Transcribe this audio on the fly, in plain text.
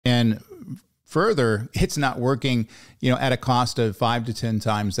Further, it's not working, at a cost of 5 to 10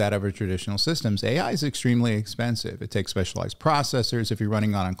 times that of a traditional systems. AI is extremely expensive. It takes specialized processors. If you're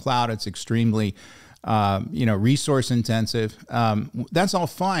running on cloud, it's extremely, resource intensive. That's all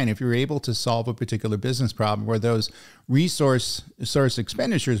fine if you're able to solve a particular business problem where those resource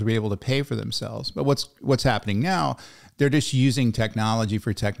expenditures will be able to pay for themselves. But what's happening now? They're just using technology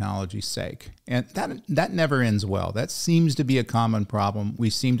for technology's sake. And that never ends well. That seems to be a common problem. We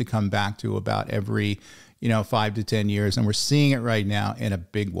seem to come back to about every, 5 to 10 years. And we're seeing it right now in a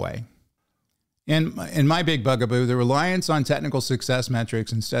big way. And in my big bugaboo, the reliance on technical success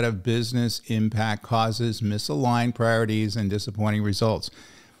metrics instead of business impact causes misaligned priorities and disappointing results.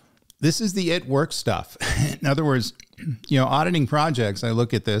 This is the it works stuff. In other words, auditing projects, I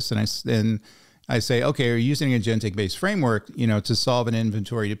look at this and I say, okay, are you using an agentic-based framework, to solve an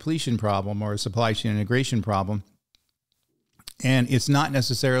inventory depletion problem or a supply chain integration problem? And it's not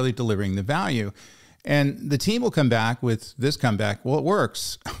necessarily delivering the value. And the team will come back with this comeback. Well, it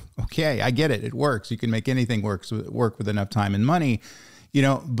works. Okay, I get it. It works. You can make anything work with enough time and money,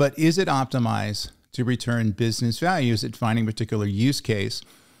 but is it optimized to return business value? Is it finding a particular use case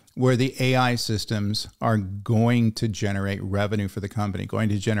where the AI systems are going to generate revenue for the company, going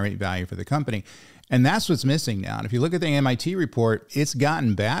to generate value for the company? And that's what's missing now. And if you look at the MIT report, it's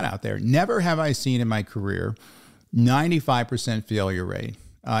gotten bad out there. Never have I seen in my career 95% failure rate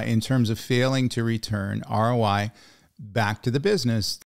in terms of failing to return ROI back to the business